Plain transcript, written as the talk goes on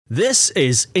This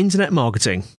is Internet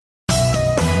Marketing.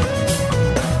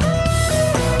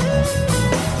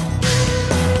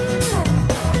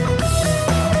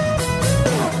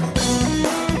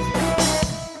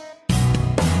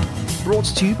 Brought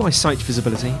to you by Site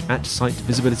Visibility at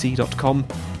sitevisibility.com.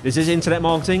 This is Internet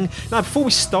Marketing. Now, before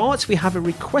we start, we have a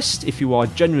request. If you are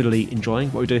genuinely enjoying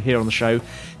what we do here on the show,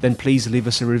 then please leave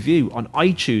us a review on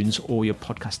iTunes or your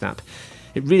podcast app.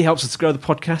 It really helps us to grow the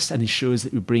podcast and ensures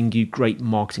that we bring you great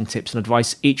marketing tips and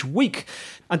advice each week.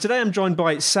 And today I'm joined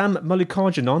by Sam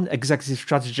Mallikarjunan, Executive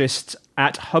Strategist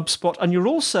at Hubspot. And you're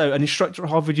also an instructor at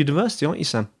Harvard University, aren't you,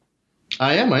 Sam?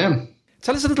 I am.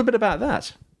 Tell us a little bit about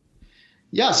that.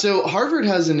 Yeah, so Harvard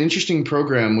has an interesting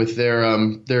program with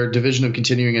their Division of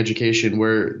Continuing Education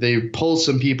where they pull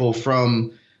some people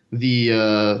from the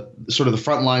sort of the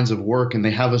front lines of work, and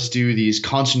they have us do these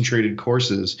concentrated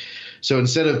courses. So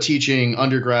instead of teaching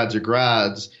undergrads or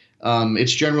grads,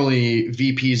 it's generally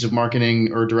VPs of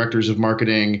marketing or directors of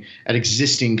marketing at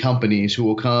existing companies who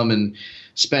will come and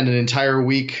spend an entire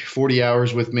week, 40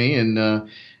 hours with me,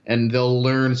 and they'll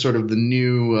learn sort of the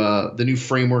new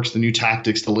frameworks, the new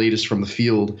tactics, the latest from the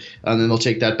field, and then they'll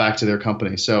take that back to their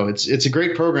company. So it's a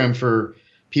great program for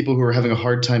people who are having a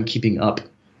hard time keeping up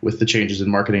with the changes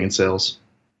in marketing and sales.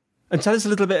 And tell us a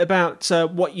little bit about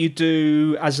what you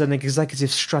do as an executive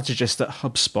strategist at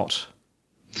HubSpot.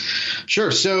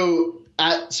 Sure. So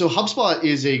HubSpot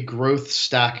is a growth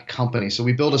stack company. So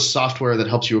we build a software that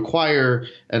helps you acquire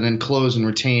and then close and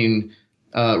retain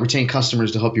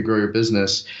customers to help you grow your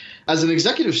business. As an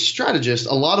executive strategist,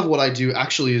 a lot of what I do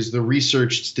actually is the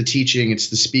research, it's the teaching, it's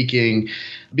the speaking,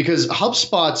 because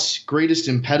HubSpot's greatest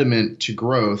impediment to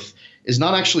growth is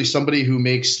not actually somebody who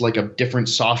makes like a different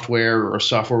software or a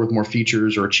software with more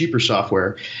features or a cheaper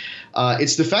software.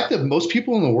 It's the fact that most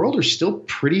people in the world are still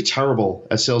pretty terrible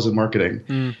at sales and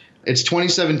marketing. It's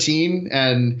 2017,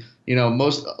 and a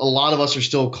lot of us are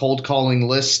still cold calling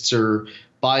lists or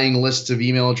buying lists of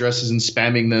email addresses and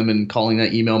spamming them and calling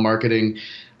that email marketing.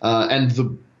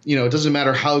 It doesn't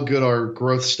matter how good our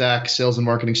growth stack sales and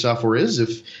marketing software is.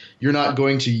 If you're not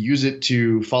going to use it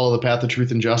to follow the path of truth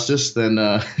and justice, then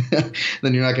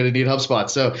then you're not going to need HubSpot.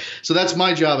 So that's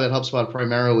my job at HubSpot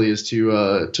primarily, is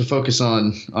to focus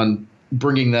on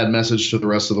bringing that message to the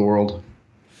rest of the world.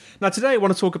 Now, today I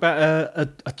want to talk about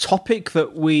a topic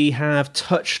that we have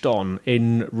touched on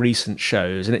in recent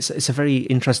shows, and it's a very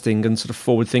interesting and sort of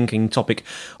forward-thinking topic.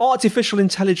 Artificial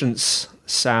intelligence,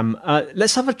 Sam.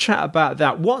 Let's have a chat about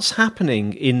that. What's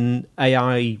happening in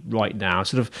AI right now?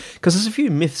 Sort of, because there's a few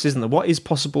myths, isn't there? What is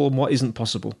possible and what isn't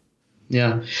possible?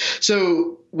 Yeah.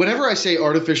 So whenever I say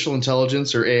artificial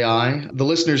intelligence or AI, the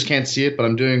listeners can't see it, but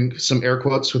I'm doing some air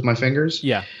quotes with my fingers.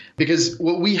 Yeah. Because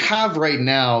what we have right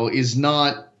now is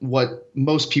not what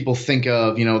most people think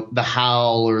of, the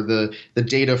HAL or the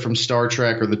data from Star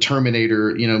Trek or the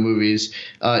Terminator, movies,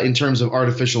 in terms of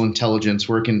artificial intelligence,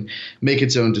 where it can make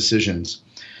its own decisions.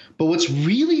 But what's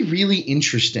really, really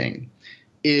interesting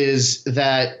is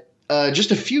that just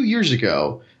a few years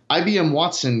ago, IBM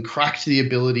Watson cracked the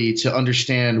ability to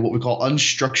understand what we call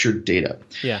unstructured data.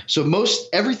 Yeah. So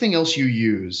everything else you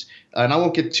use, and I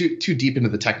won't get too deep into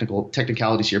the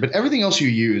technicalities here, but everything else you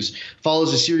use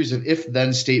follows a series of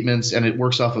if-then statements, and it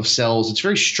works off of cells. It's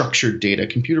very structured data.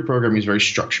 Computer programming is very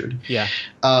structured. Yeah.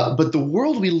 But the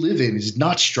world we live in is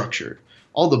not structured.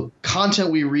 All the content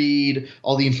we read,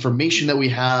 all the information that we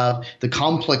have, the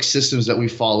complex systems that we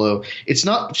follow, it's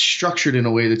not structured in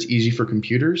a way that's easy for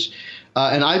computers.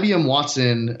 And IBM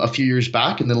Watson a few years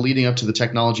back, and then leading up to the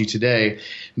technology today,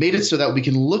 made it so that we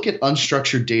can look at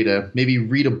unstructured data, maybe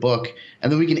read a book, and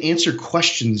then we can answer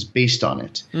questions based on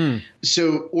it.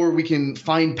 Or we can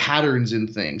find patterns in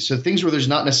things. So things where there's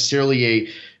not necessarily a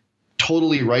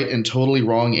totally right and totally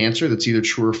wrong answer that's either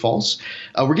true or false.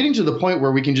 We're getting to the point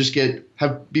where we can just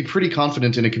be pretty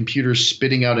confident in a computer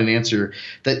spitting out an answer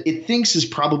that it thinks is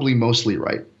probably mostly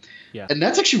right. Yeah. And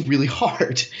that's actually really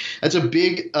hard. That's a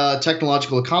big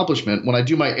technological accomplishment. When I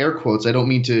do my air quotes, I don't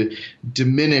mean to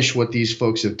diminish what these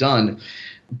folks have done,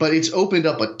 but it's opened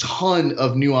up a ton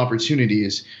of new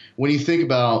opportunities when you think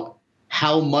about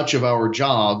how much of our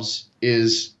jobs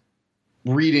is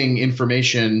reading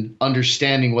information,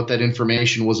 understanding what that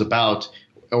information was about,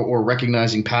 or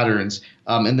recognizing patterns,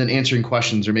 and then answering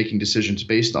questions or making decisions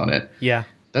based on it. Yeah.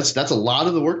 That's a lot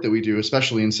of the work that we do,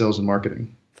 especially in sales and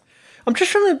marketing. I'm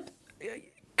just trying to,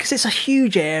 because it's a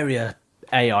huge area,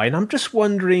 AI, and I'm just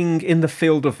wondering, in the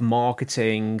field of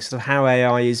marketing, sort of how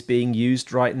AI is being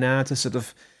used right now to sort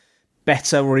of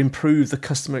better or improve the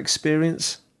customer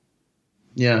experience.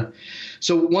 Yeah.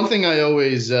 So one thing I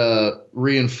always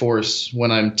reinforce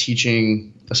when I'm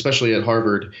teaching, especially at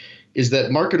Harvard, is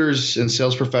that marketers and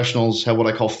sales professionals have what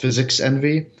I call physics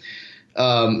envy.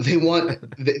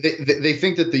 They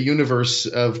think that the universe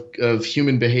of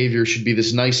human behavior should be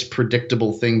this nice,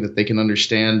 predictable thing that they can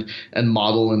understand and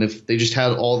model. And if they just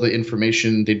had all the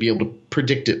information, they'd be able to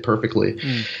predict it perfectly.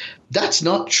 That's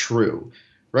not true,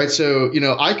 right? So,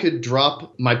 I could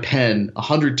drop my pen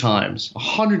 100 times.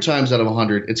 100 times out of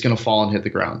 100, it's going to fall and hit the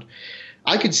ground.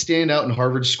 I could stand out in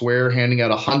Harvard Square handing out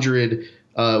 100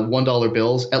 $1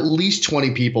 bills. At least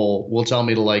 20 people will tell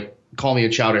me to call me a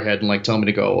chowderhead and tell me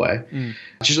to go away,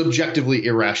 which is objectively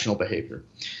irrational behavior.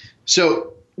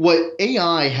 So what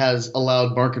AI has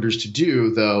allowed marketers to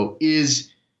do, though, is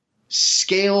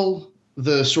scale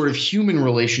the sort of human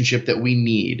relationship that we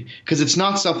need, because it's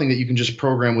not something that you can just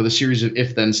program with a series of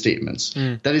if-then statements.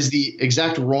 That is the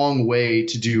exact wrong way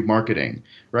to do marketing,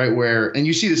 right? And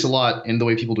you see this a lot in the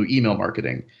way people do email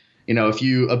marketing. If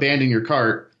you abandon your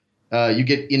cart, you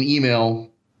get an email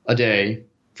a day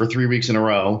for 3 weeks in a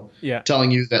row,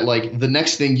 telling you that the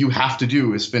next thing you have to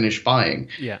do is finish buying.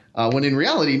 When in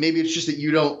reality, maybe it's just that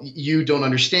you don't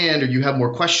understand, or you have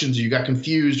more questions, or you got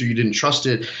confused, or you didn't trust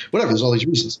it. Whatever. There's all these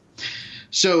reasons.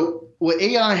 So what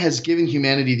AI has given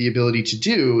humanity the ability to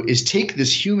do is take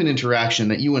this human interaction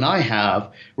that you and I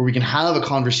have, where we can have a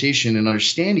conversation and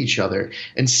understand each other,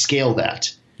 and scale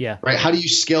that. Right. How do you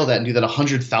scale that and do that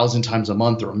 100,000 times a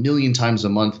month or 1 million times a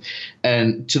month,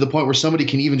 and to the point where somebody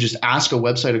can even just ask a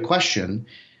website a question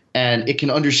and it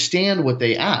can understand what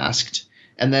they asked,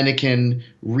 and then it can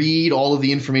read all of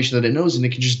the information that it knows, and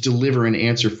it can just deliver an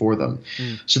answer for them.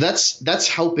 So that's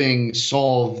helping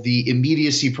solve the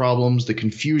immediacy problems, the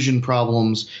confusion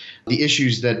problems, the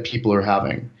issues that people are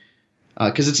having.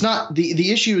 Because it's not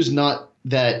the issue is not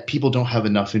that people don't have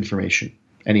enough information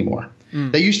anymore.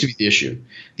 That used to be the issue.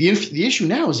 The issue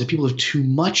now is that people have too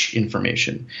much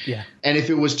information. And if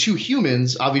it was two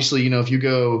humans, obviously, if you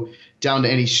go down to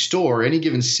any store, any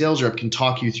given sales rep can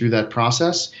talk you through that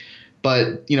process.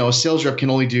 But, a sales rep can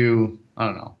only do, I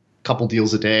don't know, a couple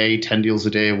deals a day, 10 deals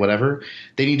a day, whatever.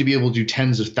 They need to be able to do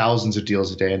tens of thousands of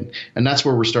deals a day. And that's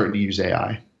where we're starting to use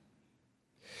AI.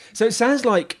 So it sounds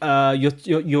like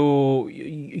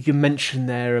you mentioned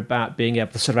there about being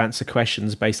able to sort of answer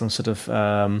questions based on sort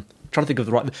of trying to think of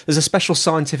the right. There's a special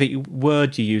scientific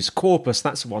word you use, corpus.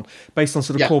 That's the one, based on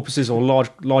sort of corpuses or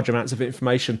large amounts of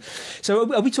information.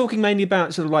 So are we talking mainly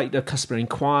about sort of the customer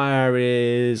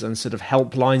inquiries and sort of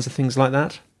helplines and things like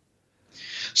that?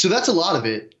 So that's a lot of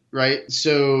it, right?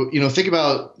 So think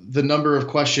about the number of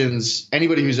questions.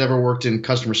 Anybody who's ever worked in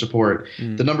customer support,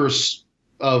 the numbers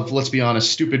of, let's be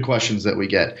honest, stupid questions that we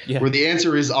get, where the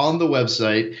answer is on the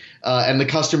website, and the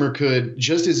customer could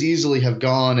just as easily have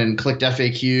gone and clicked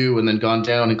FAQ and then gone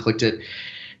down and clicked it.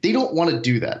 They don't want to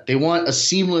do that. They want a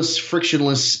seamless,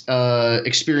 frictionless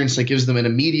experience that gives them an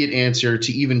immediate answer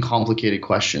to even complicated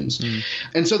questions.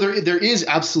 And so there is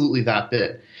absolutely that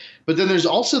bit. But then there's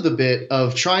also the bit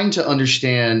of trying to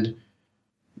understand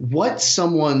what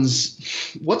someone's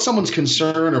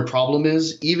concern or problem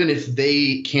is, even if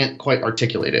they can't quite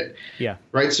articulate it.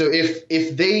 Right. So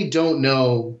if they don't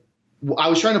know, I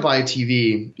was trying to buy a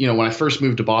TV, when I first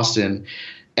moved to Boston,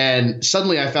 and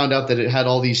suddenly I found out that it had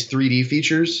all these 3D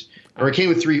features, or it came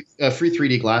with free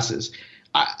 3D glasses.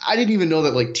 I didn't even know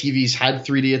that TVs had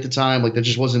 3D at the time. That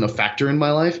just wasn't a factor in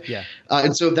my life.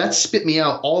 And so that spit me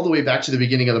out all the way back to the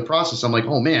beginning of the process. I'm like,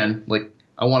 oh man,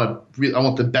 I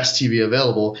want the best TV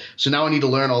available. So now I need to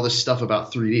learn all this stuff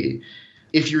about 3D.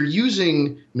 If you're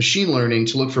using machine learning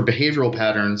to look for behavioral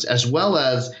patterns, as well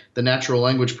as the natural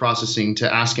language processing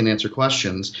to ask and answer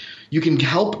questions, you can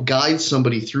help guide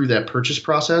somebody through that purchase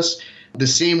process the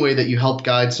same way that you help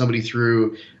guide somebody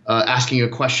through asking a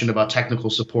question about technical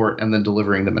support and then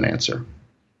delivering them an answer.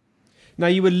 Now,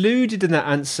 you alluded in that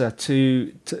answer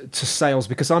to sales,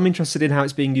 because I'm interested in how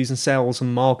it's being used in sales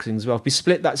and marketing as well. If we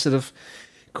split that sort of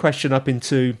question up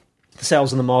into the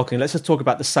sales and the marketing, let's just talk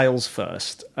about the sales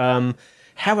first.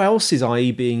 How else is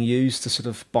IE being used to sort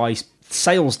of by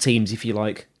sales teams, if you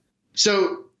like?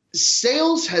 So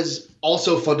sales has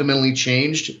also fundamentally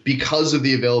changed because of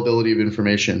the availability of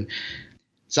information.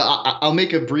 So I'll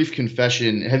make a brief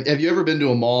confession. Have you ever been to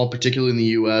a mall, particularly in the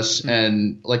US,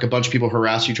 and a bunch of people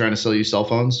harass you trying to sell you cell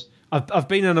phones? I've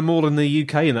been in a mall in the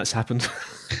UK and that's happened.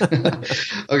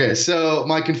 Okay, so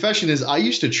my confession is I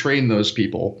used to train those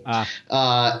people.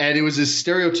 And it was as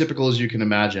stereotypical as you can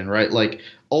imagine, right?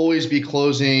 Always be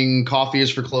closing, coffee is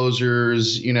for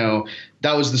closers.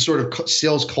 That was the sort of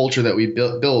sales culture that we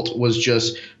built, was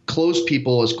just close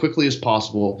people as quickly as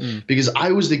possible, because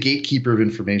I was the gatekeeper of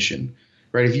information.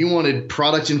 right? If you wanted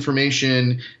product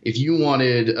information, if you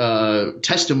wanted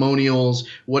testimonials,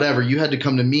 whatever, you had to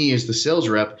come to me as the sales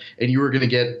rep, and you were going to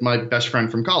get my best friend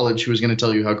from college who was going to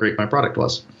tell you how great my product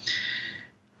was.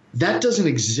 That doesn't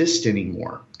exist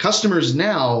anymore. Customers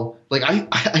now, like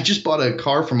I just bought a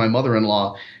car for my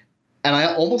mother-in-law, and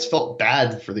I almost felt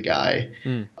bad for the guy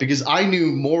because I knew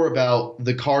more about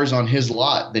the cars on his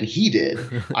lot than he did.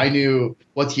 I knew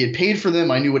what he had paid for them.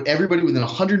 I knew what everybody within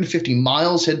 150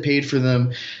 miles had paid for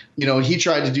them. You know, he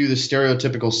tried to do the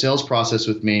stereotypical sales process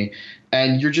with me,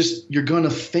 and you're going to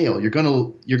fail. You're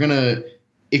going to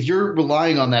if you're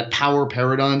relying on that power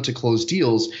paradigm to close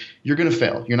deals, you're going to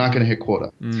fail. You're not going to hit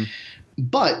quota.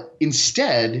 But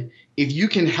instead, if you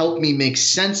can help me make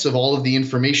sense of all of the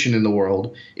information in the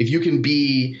world, if you can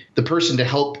be the person to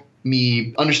help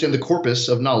me understand the corpus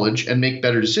of knowledge and make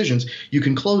better decisions, you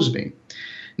can close me.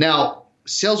 Now,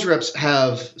 sales reps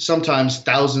have sometimes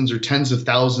thousands or tens of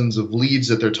thousands of leads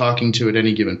that they're talking to at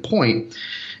any given point.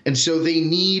 And so they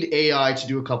need AI to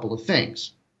do a couple of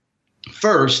things.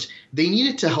 First, they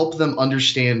needed to help them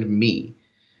understand me,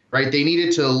 right? They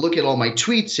needed to look at all my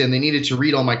tweets, and they needed to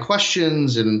read all my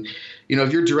questions. And, you know,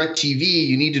 if you're DirecTV,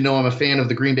 you need to know I'm a fan of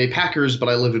the Green Bay Packers, but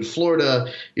I live in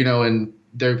Florida, you know, and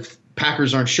their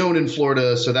Packers aren't shown in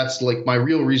Florida. So that's like my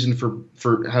real reason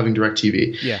for having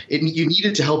DirecTV. Yeah. You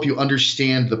needed to help you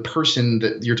understand the person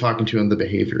that you're talking to and the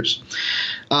behaviors.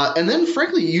 And then,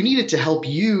 frankly, you needed to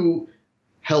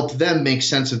help them make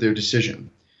sense of their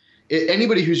decision.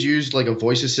 Anybody who's used like a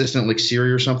voice assistant like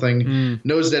Siri or something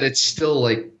knows that it's still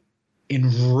like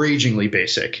enragingly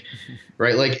basic,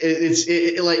 right? Like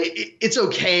it's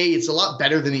okay. It's a lot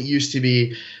better than it used to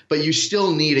be, but you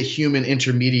still need a human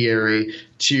intermediary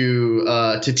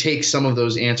to take some of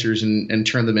those answers and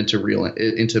turn them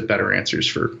into better answers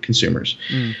for consumers.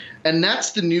 And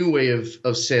that's the new way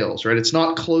of sales, right? It's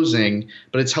not closing,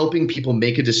 but it's helping people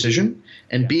make a decision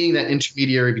and being that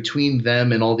intermediary between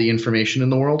them and all the information in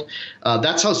the world.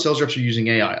 That's how sales reps are using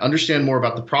AI. Understand more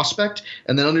about the prospect,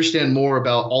 and then understand more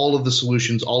about all of the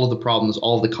solutions, all of the problems,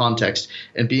 all of the context,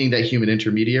 and being that human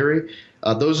intermediary.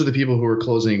 Those are the people who are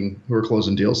closing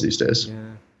deals these days. Yeah.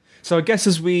 So I guess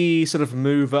as we sort of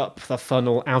move up the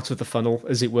funnel, out of the funnel,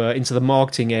 as it were, into the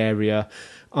marketing area,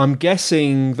 I'm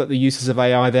guessing that the uses of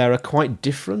AI there are quite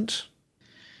different.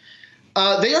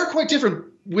 They are quite different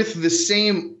with the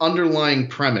same underlying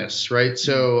premise, right?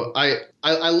 So I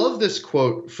love this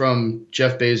quote from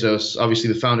Jeff Bezos,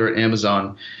 obviously the founder at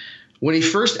Amazon. When he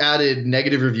first added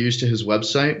negative reviews to his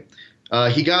website,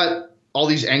 he got all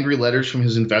these angry letters from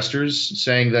his investors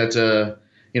saying that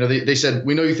they said,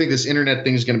 we know you think this internet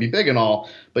thing is going to be big and all,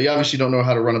 but you obviously don't know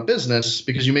how to run a business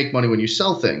because you make money when you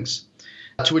sell things.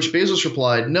 To which Bezos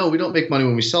replied, no, we don't make money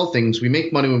when we sell things. We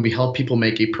make money when we help people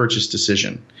make a purchase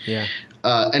decision. Yeah.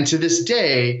 And to this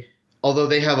day, although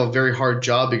they have a very hard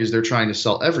job because they're trying to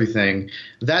sell everything,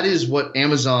 that is what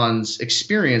Amazon's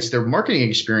experience, their marketing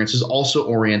experience, is also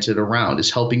oriented around,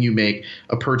 is helping you make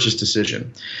a purchase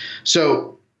decision.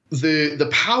 So the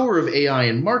power of AI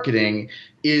in marketing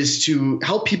is to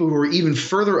help people who are even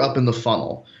further up in the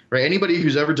funnel, right? Anybody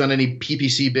who's ever done any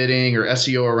PPC bidding or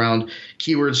SEO around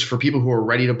keywords for people who are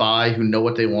ready to buy, who know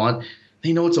what they want,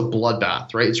 they know it's a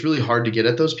bloodbath, right? It's really hard to get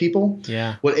at those people.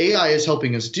 Yeah. What AI is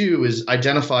helping us do is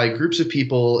identify groups of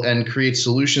people and create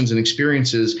solutions and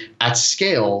experiences at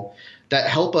scale that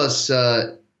help us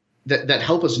that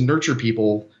help us nurture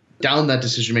people down that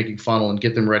decision-making funnel and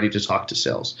get them ready to talk to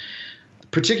sales,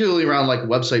 particularly around like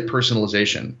website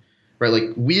personalization. Right,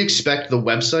 like we expect the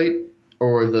website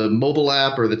or the mobile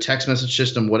app or the text message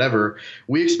system, whatever,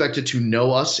 we expect it to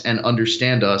know us and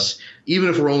understand us, even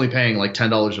if we're only paying like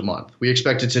 $10 a month. We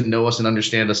expect it to know us and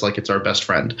understand us like it's our best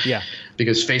friend. Yeah.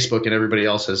 Because Facebook and everybody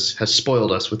else has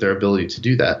spoiled us with their ability to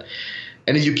do that.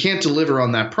 And if you can't deliver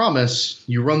on that promise,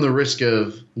 you run the risk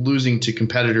of losing to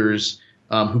competitors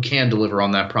who can deliver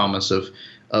on that promise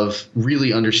of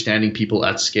really understanding people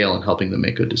at scale and helping them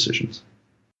make good decisions.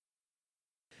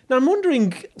 Now, I'm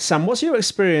wondering, Sam, what's your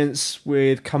experience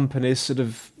with companies sort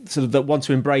of that want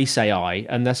to embrace AI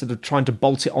and they're sort of trying to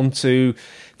bolt it onto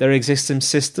their existing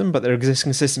system, but their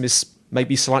existing system is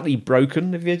maybe slightly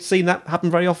broken? Have you seen that happen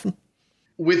very often?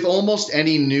 With almost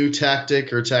any new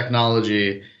tactic or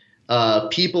technology,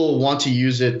 people want to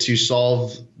use it to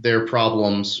solve their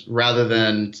problems rather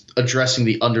than addressing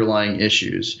the underlying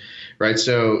issues, right?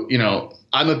 So,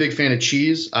 I'm a big fan of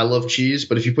cheese. I love cheese.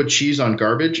 But if you put cheese on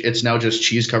garbage, it's now just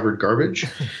cheese-covered garbage.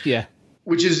 Yeah.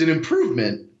 Which is an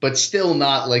improvement, but still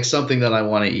not like something that I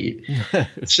want to eat.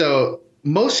 So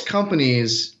most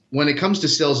companies when it comes to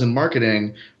sales and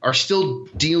marketing, are still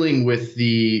dealing with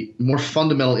the more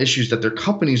fundamental issues that their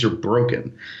companies are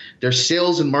broken. Their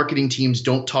sales and marketing teams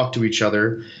don't talk to each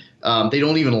other. They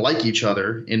don't even like each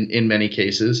other in many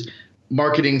cases.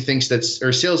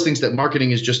 Sales thinks that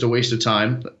marketing is just a waste of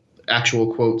time.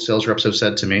 Actual quote sales reps have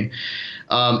said to me.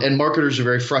 And marketers are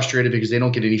very frustrated because they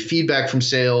don't get any feedback from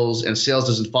sales, and sales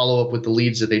doesn't follow up with the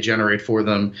leads that they generate for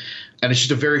them. And it's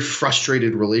just a very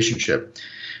frustrated relationship.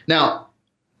 Now,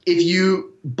 if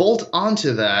you bolt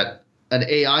onto that an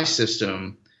AI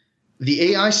system,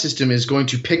 the AI system is going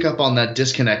to pick up on that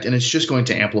disconnect, and it's just going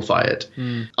to amplify it.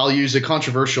 I'll use a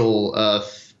controversial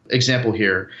example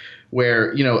here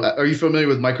where, are you familiar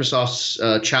with Microsoft's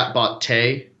chatbot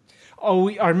Tay?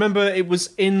 Oh, I remember it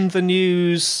was in the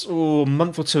news a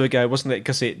month or two ago, wasn't it?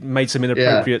 Because it made some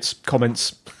inappropriate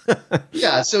comments.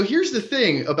 Yeah. So here's the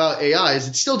thing about AI is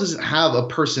it still doesn't have a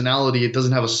personality. It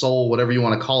doesn't have a soul, whatever you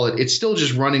want to call it. It's still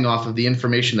just running off of the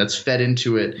information that's fed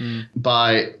into it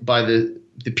by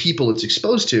the people it's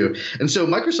exposed to. And so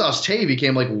Microsoft's Tay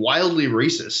became like wildly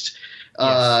racist.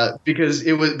 Because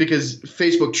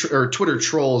Facebook or Twitter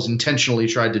trolls intentionally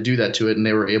tried to do that to it, and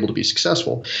they were able to be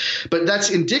successful. But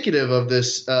that's indicative of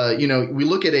this. We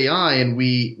look at AI and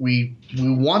we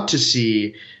want to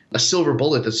see a silver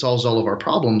bullet that solves all of our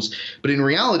problems. But in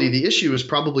reality, the issue is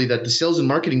probably that the sales and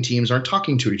marketing teams aren't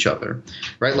talking to each other,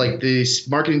 right? Like the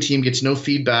marketing team gets no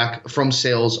feedback from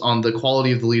sales on the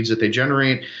quality of the leads that they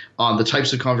generate, on the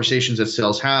types of conversations that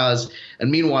sales has. And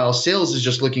meanwhile, sales is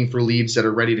just looking for leads that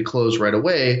are ready to close right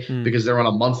away because they're on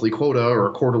a monthly quota or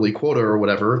a quarterly quota or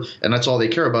whatever. And that's all they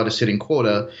care about is hitting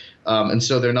quota. And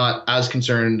so they're not as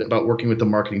concerned about working with the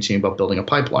marketing team about building a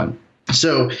pipeline.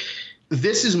 So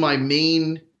this is my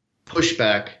main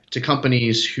pushback to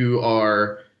companies who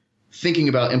are thinking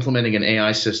about implementing an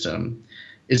AI system,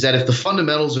 is that if the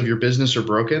fundamentals of your business are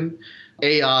broken,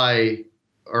 AI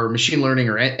or machine learning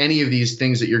or any of these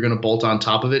things that you're going to bolt on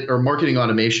top of it, or marketing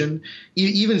automation,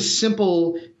 even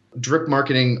simple drip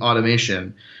marketing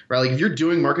automation, right? Like if you're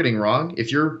doing marketing wrong, if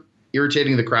you're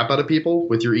irritating the crap out of people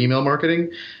with your email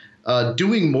marketing,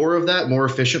 doing more of that more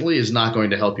efficiently is not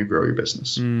going to help you grow your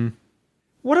business.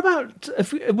 What about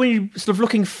when you're sort of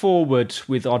looking forward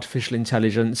with artificial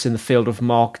intelligence in the field of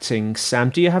marketing,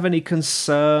 Sam? Do you have any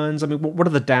concerns? I mean, what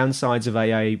are the downsides of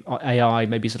AI,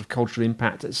 maybe sort of cultural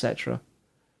impact, etc.?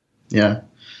 Yeah.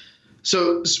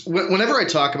 So whenever I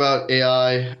talk about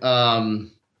AI,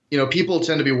 people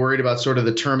tend to be worried about sort of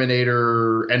the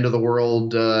Terminator, end of the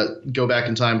world, go back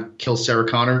in time, kill Sarah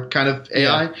Connor kind of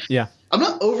AI. Yeah. I'm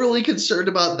not overly concerned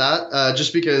about that,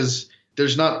 just because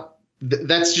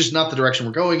that's just not the direction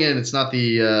we're going in. It's not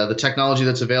the technology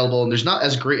that's available, and there's not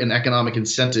as great an economic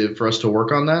incentive for us to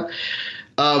work on that.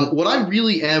 What I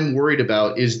really am worried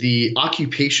about is the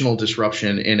occupational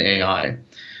disruption in AI.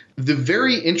 The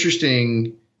very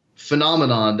interesting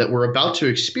phenomenon that we're about to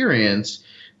experience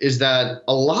is that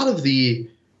a lot of the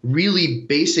really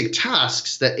basic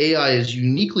tasks that AI is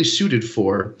uniquely suited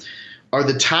for are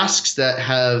the tasks that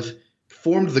have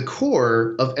formed the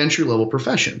core of entry-level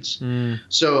professions.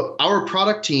 So our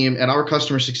product team and our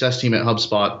customer success team at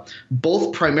HubSpot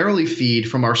both primarily feed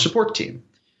from our support team,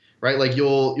 right? Like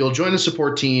you'll join the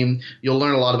support team, you'll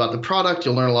learn a lot about the product,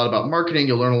 you'll learn a lot about marketing,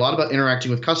 you'll learn a lot about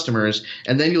interacting with customers,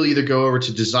 and then you'll either go over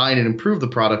to design and improve the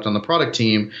product on the product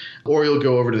team, or you'll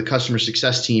go over to the customer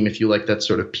success team if you like that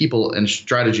sort of people and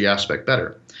strategy aspect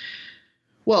better.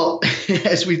 Well,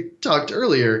 as we talked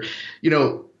earlier,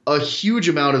 a huge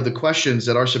amount of the questions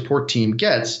that our support team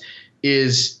gets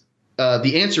is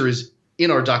the answer is in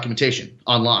our documentation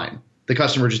online. The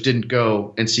customer just didn't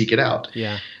go and seek it out.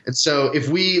 Yeah. And so if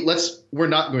we're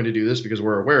not going to do this because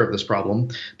we're aware of this problem,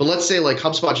 but let's say like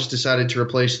HubSpot just decided to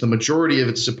replace the majority of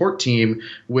its support team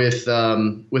with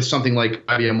something like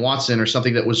IBM Watson or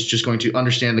something that was just going to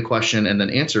understand the question and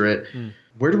then answer it.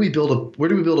 Where do we build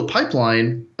a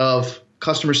pipeline of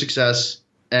customer success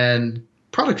and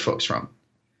product folks from?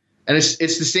 And it's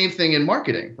the same thing in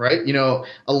marketing, right?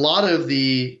 A lot of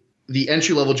the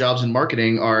entry-level jobs in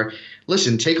marketing are,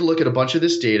 listen, take a look at a bunch of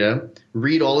this data,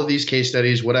 read all of these case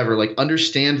studies, whatever, like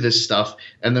understand this stuff,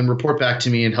 and then report back to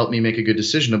me and help me make a good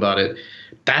decision about it.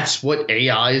 That's what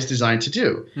AI is designed to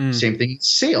do. Same thing in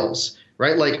sales,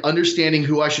 right? Like understanding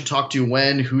who I should talk to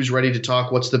when, who's ready to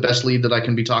talk, what's the best lead that I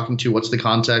can be talking to, what's the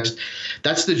context.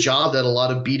 That's the job that a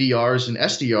lot of BDRs and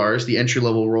SDRs, the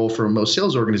entry-level role for most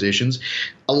sales organizations,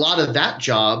 a lot of that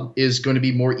job is going to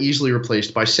be more easily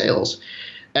replaced by sales.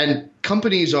 And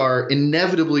companies are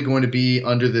inevitably going to be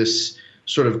under this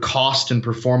sort of cost and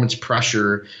performance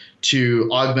pressure to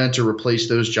augment or replace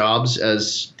those jobs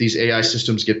as these AI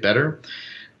systems get better.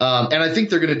 And I think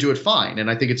they're going to do it fine.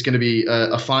 And I think it's going to be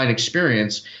a fine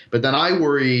experience. But then I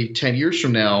worry 10 years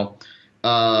from now,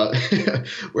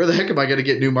 where the heck am I going to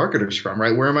get new marketers from,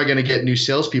 right? Where am I going to get new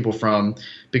salespeople from?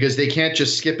 Because they can't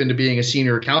just skip into being a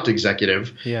senior account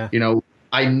executive. Yeah.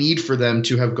 I need for them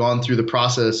to have gone through the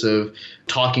process of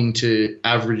talking to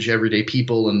average everyday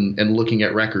people and looking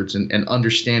at records and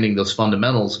understanding those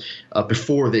fundamentals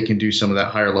before they can do some of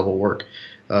that higher level work.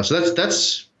 So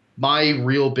that's my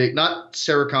real big, not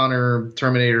Sarah Connor,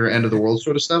 Terminator, end of the world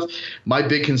sort of stuff. My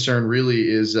big concern really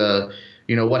is,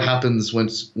 what happens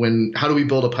how do we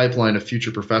build a pipeline of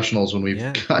future professionals when we've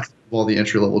got all the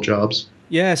entry level jobs?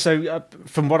 Yeah, so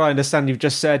from what I understand you've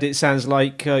just said, it sounds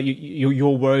like you're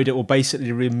worried it will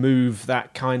basically remove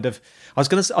that kind of. I was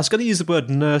going to use the word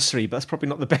nursery, but that's probably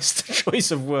not the best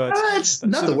choice of words. It's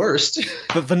not the worst.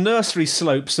 But the nursery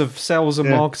slopes of sales and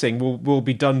marketing will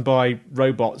be done by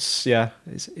robots. Yeah,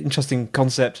 it's an interesting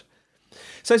concept.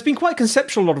 So it's been quite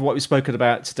conceptual, a lot of what we've spoken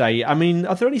about today. I mean,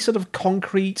 are there any sort of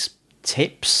concrete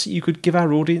tips you could give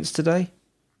our audience today?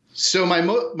 So my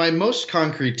most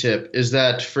concrete tip is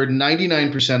that for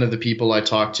 99% of the people I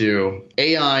talk to,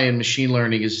 AI and machine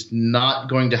learning is not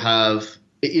the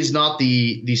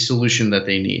solution that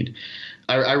they need.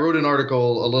 I wrote an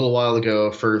article a little while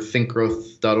ago for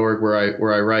thinkgrowth.org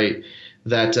where I write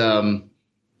that I'm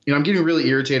getting really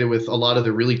irritated with a lot of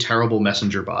the really terrible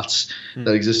messenger bots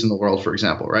that exist in the world, for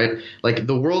example, right? Like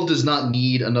the world does not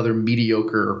need another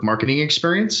mediocre marketing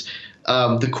experience.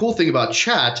 The cool thing about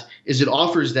chat is it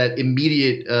offers that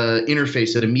immediate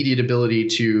interface, that immediate ability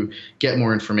to get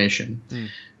more information.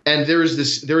 And there is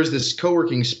this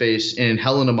co-working space in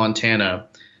Helena, Montana,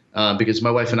 because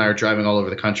my wife and I are driving all over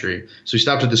the country. So we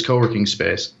stopped at this co-working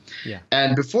space. Yeah.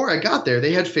 And before I got there,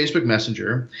 they had Facebook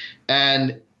Messenger,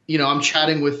 and I'm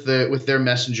chatting with their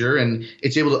messenger, and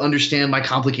it's able to understand my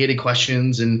complicated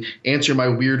questions and answer my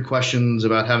weird questions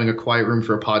about having a quiet room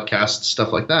for a podcast,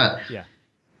 stuff like that. Yeah.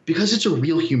 Because it's a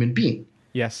real human being.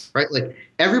 Yes. Right? Like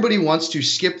everybody wants to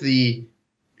skip the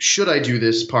should I do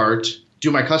this part?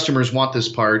 Do my customers want this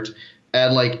part?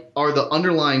 And like, are the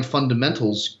underlying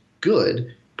fundamentals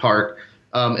good part?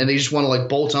 And they just want to like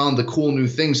bolt on the cool new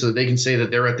things so that they can say that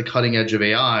they're at the cutting edge of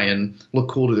AI and look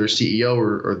cool to their CEO,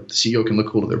 or the CEO can look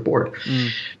cool to their board.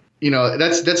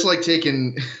 That's like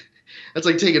taking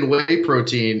whey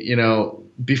protein,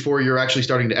 before you're actually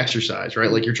starting to exercise,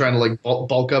 right? Like you're trying to like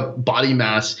bulk up body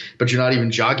mass, but you're not even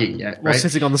jogging yet, right? Or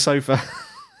sitting on the sofa.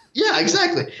 Yeah,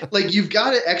 exactly. Like you've got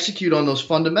to execute on those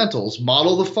fundamentals,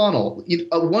 model the funnel.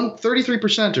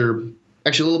 33% or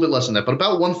actually a little bit less than that, but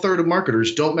about 1/3 of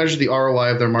marketers don't measure the ROI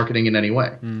of their marketing in any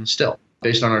way still,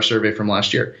 based on our survey from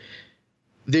last year.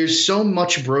 There's so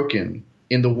much broken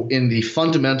in the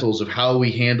fundamentals of how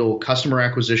we handle customer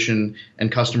acquisition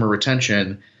and customer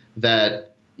retention that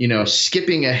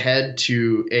skipping ahead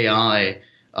to AI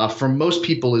for most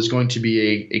people is going to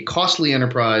be a costly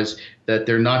enterprise that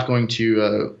they're not going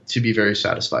to be very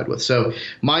satisfied with. So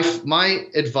my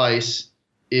advice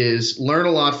is learn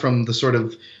a lot from the sort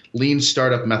of lean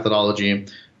startup methodology.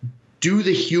 Do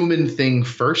the human thing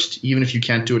first, even if you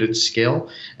can't do it at scale,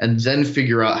 and then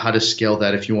figure out how to scale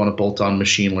that if you want to bolt on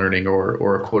machine learning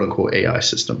or a quote unquote AI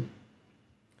system.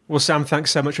 Well, Sam,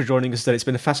 thanks so much for joining us today. It's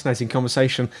been a fascinating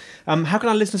conversation. How can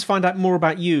our listeners find out more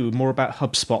about you, more about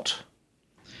Hubspot?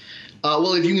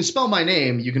 Well, if you can spell my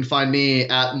name, you can find me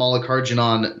at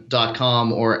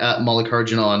Mallikarjunan.com or at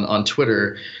Mallikarjunan on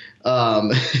Twitter.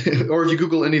 Or if you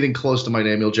Google anything close to my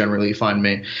name, you'll generally find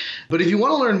me. But if you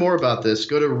want to learn more about this,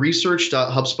 go to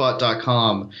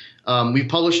research.hubspot.com. We've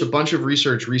published a bunch of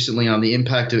research recently on the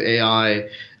impact of AI,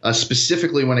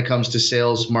 specifically when it comes to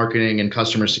sales, marketing, and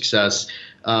customer success.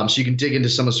 So you can dig into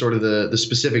some of sort of the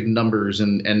specific numbers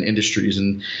and industries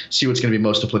and see what's going to be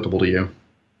most applicable to you.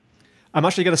 I'm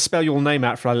actually going to spell your name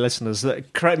out for our listeners.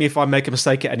 Correct me if I make a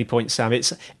mistake at any point, Sam.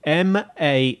 It's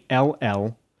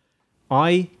Mallikarjunan.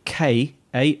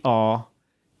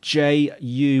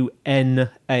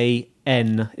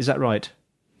 Is that right?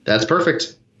 That's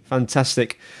perfect.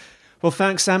 Fantastic. Well,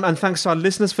 thanks, Sam, and thanks to our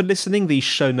listeners for listening. The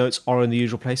show notes are in the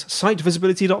usual place,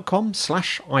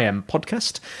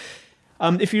 sitevisibility.com/IamPodcast.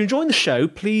 If you're enjoying the show,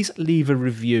 please leave a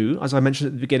review, as I mentioned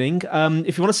at the beginning.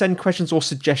 If you want to send questions or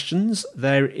suggestions,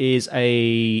 there is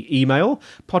a email,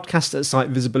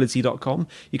 podcast@sitevisibility.com.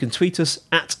 You can tweet us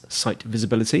at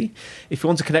sitevisibility. If you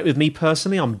want to connect with me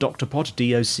personally, I'm Dr. Pod,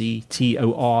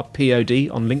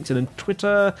 DoctorPod on LinkedIn and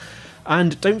Twitter.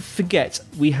 And don't forget,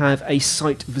 we have a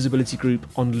Site Visibility group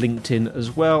on LinkedIn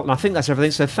as well. And I think that's everything.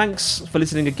 So thanks for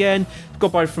listening again.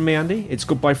 Goodbye from me, Andy. It's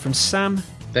goodbye from Sam.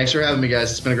 Thanks for having me,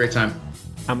 guys. It's been a great time.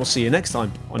 And we'll see you next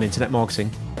time on Internet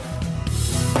Marketing.